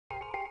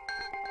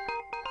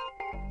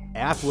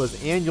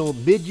AFLA's annual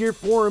mid-year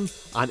forum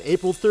on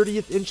April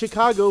 30th in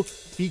Chicago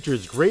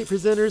features great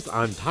presenters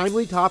on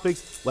timely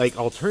topics like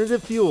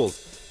alternative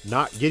fuels,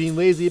 not getting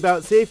lazy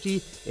about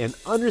safety, and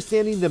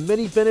understanding the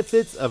many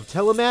benefits of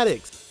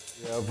telematics.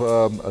 We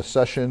have a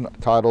session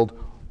titled,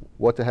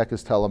 "What the heck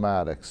is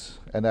telematics?"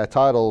 And that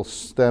title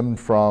stemmed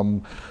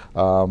from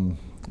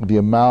the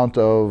amount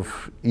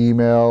of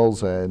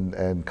emails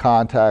and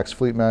contacts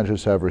fleet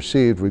managers have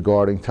received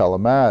regarding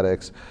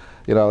telematics.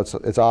 You know,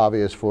 it's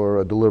obvious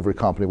for a delivery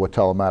company what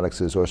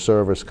telematics is, or a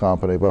service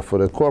company, but for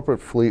the corporate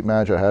fleet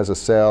manager that has a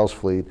sales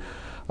fleet,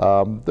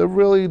 they're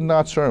really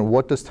not certain,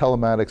 what does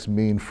telematics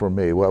mean for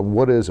me?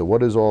 What is it?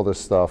 What is all this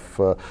stuff,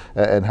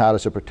 and how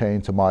does it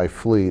pertain to my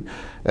fleet?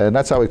 And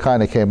that's how we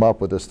kind of came up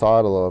with this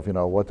title of,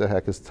 what the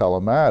heck is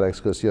telematics?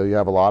 Because you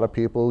have a lot of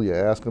people, you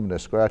ask them, they're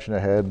scratching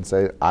their head and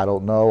say, I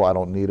don't know, I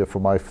don't need it for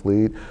my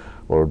fleet,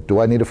 or do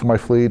I need it for my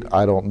fleet?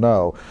 I don't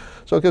know.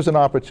 So it gives an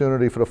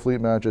opportunity for the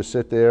fleet manager to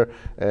sit there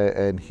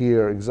and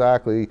hear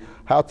exactly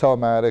how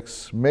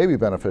telematics may be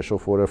beneficial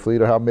for their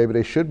fleet, or how maybe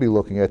they should be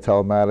looking at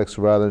telematics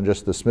rather than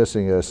just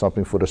dismissing it as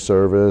something for the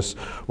service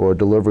or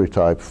delivery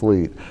type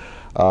fleet.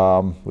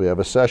 We have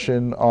a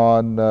session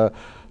on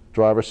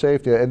driver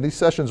safety, and these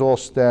sessions all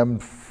stem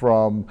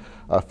from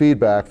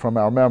feedback from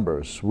our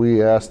members.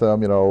 We ask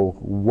them,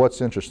 what's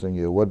interesting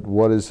you?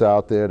 What is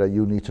out there that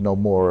you need to know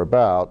more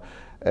about?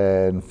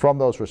 And from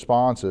those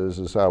responses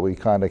is how we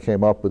kind of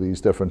came up with these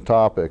different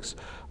topics.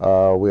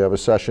 We have a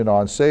session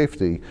on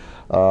safety,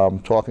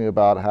 talking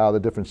about how the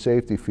different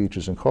safety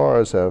features in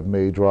cars have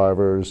made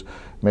drivers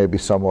maybe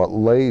somewhat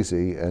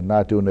lazy and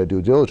not doing their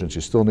due diligence.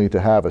 You still need to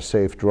have a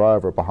safe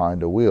driver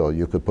behind the wheel.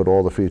 You could put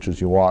all the features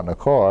you want in a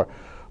car,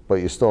 but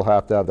you still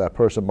have to have that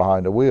person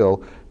behind the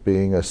wheel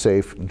being a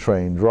safe and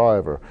trained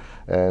driver.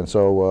 And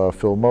so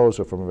Phil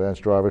Moser from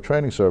Advanced Driver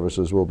Training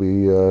Services will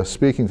be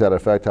speaking to that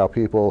effect, how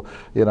people,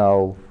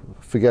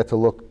 forget to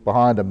look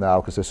behind them now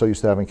because they're so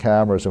used to having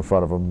cameras in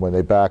front of them when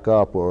they back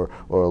up, or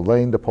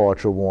lane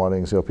departure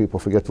warnings. People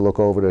forget to look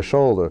over their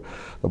shoulder.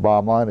 The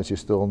bottom line is you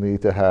still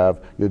need to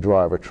have your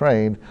driver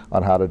trained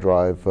on how to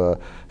drive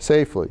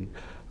safely.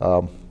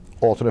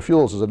 Alternate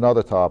fuels is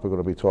another topic we're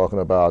going to be talking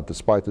about.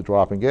 Despite the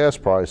drop in gas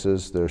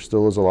prices, there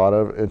still is a lot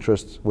of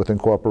interest within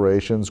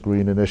corporations,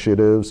 green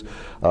initiatives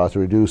to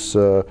reduce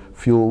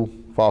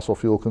fossil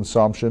fuel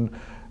consumption.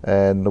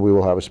 And we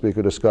will have a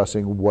speaker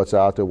discussing what's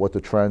out there, what the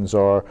trends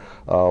are,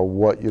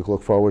 what you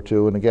look forward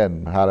to, and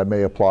again, how that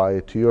may apply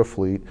to your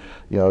fleet,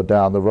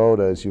 down the road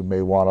as you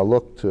may want to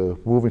look to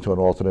moving to an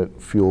alternate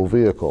fuel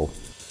vehicle.